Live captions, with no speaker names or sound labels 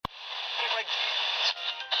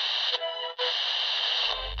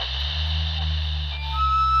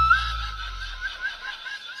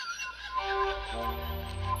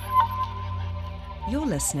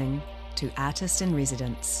listening to Artist in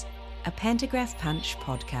Residence, a Pantograph Punch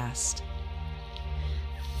podcast.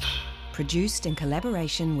 Produced in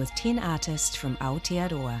collaboration with 10 artists from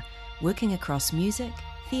Aotearoa, working across music,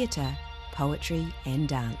 theatre, poetry and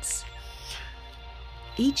dance.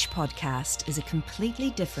 Each podcast is a completely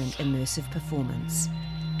different immersive performance,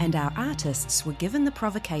 and our artists were given the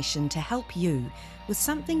provocation to help you with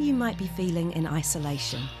something you might be feeling in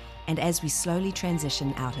isolation and as we slowly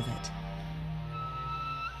transition out of it.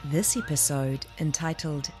 This episode,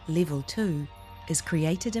 entitled Level 2, is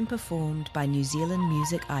created and performed by New Zealand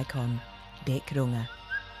music icon Beck Runga,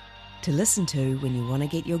 to listen to when you want to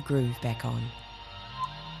get your groove back on.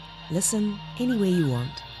 Listen anywhere you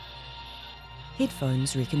want.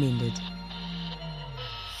 Headphones recommended.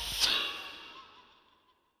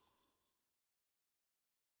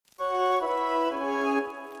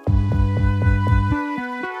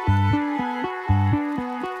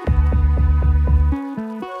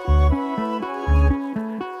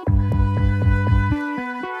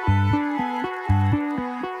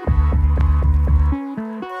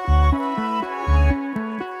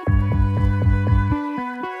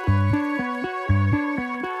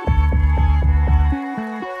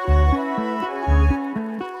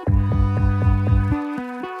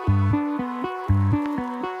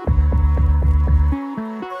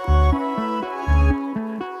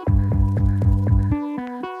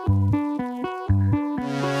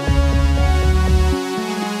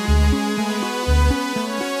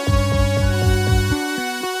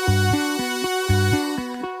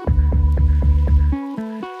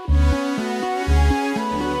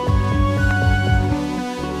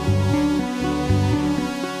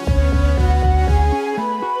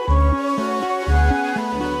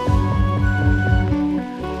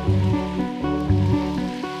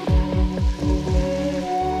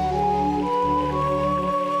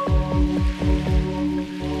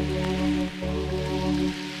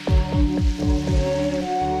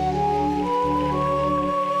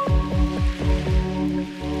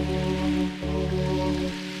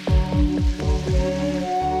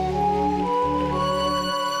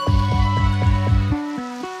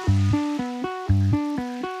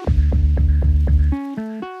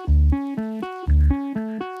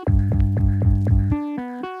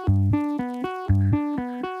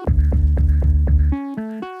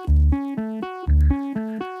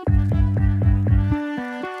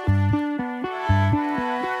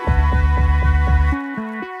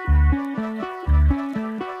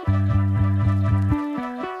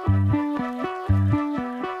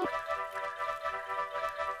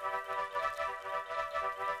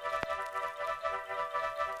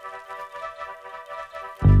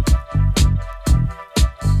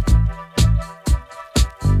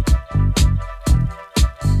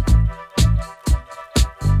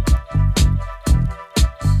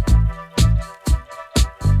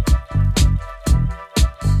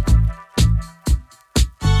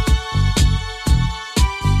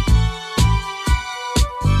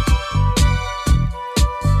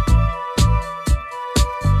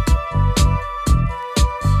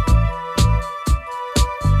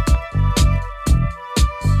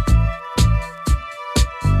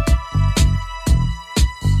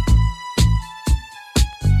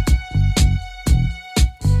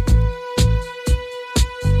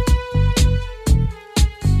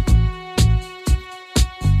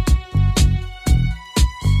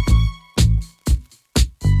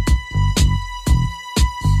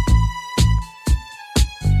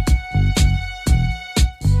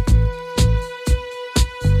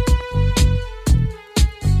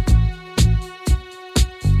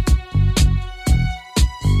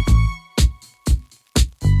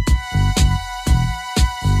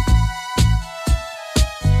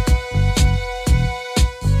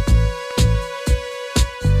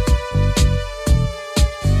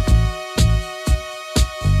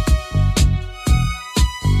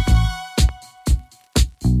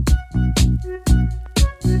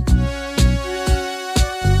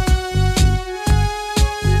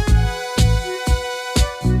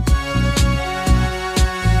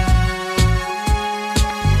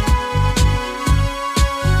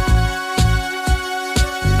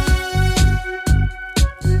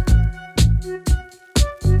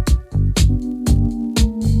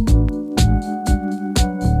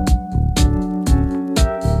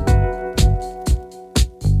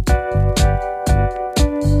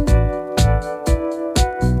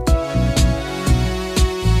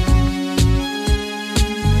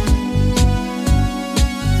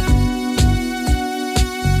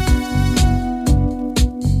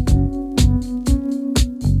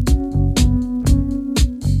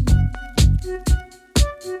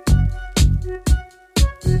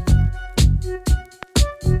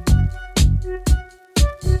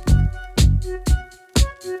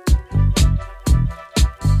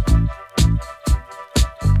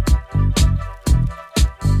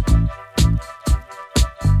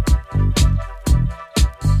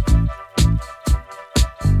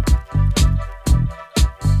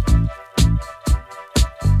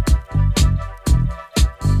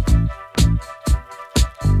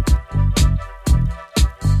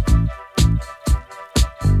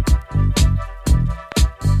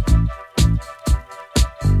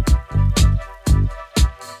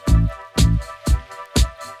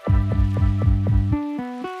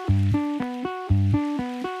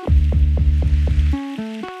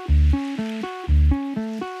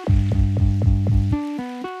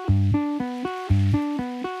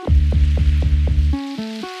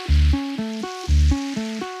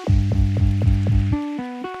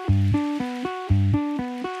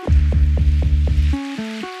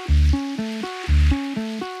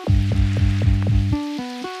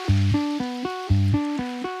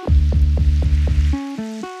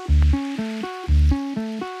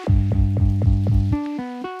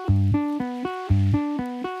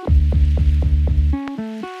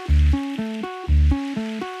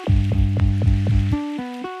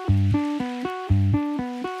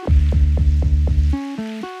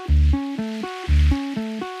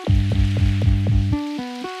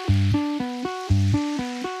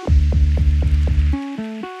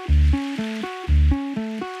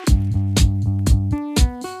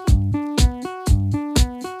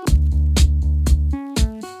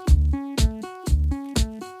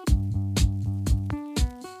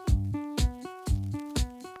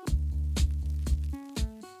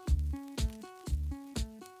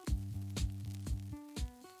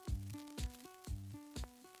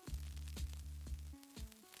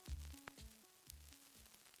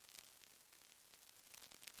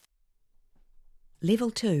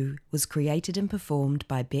 Level 2 was created and performed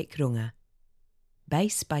by Beck Runga.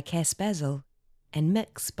 Bass by Cass Basil and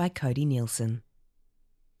mix by Cody Nielsen.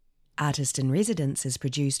 Artist in Residence is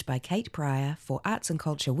produced by Kate Pryor for arts and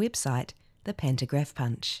culture website The Pantograph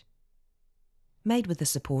Punch. Made with the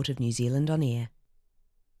support of New Zealand On Air.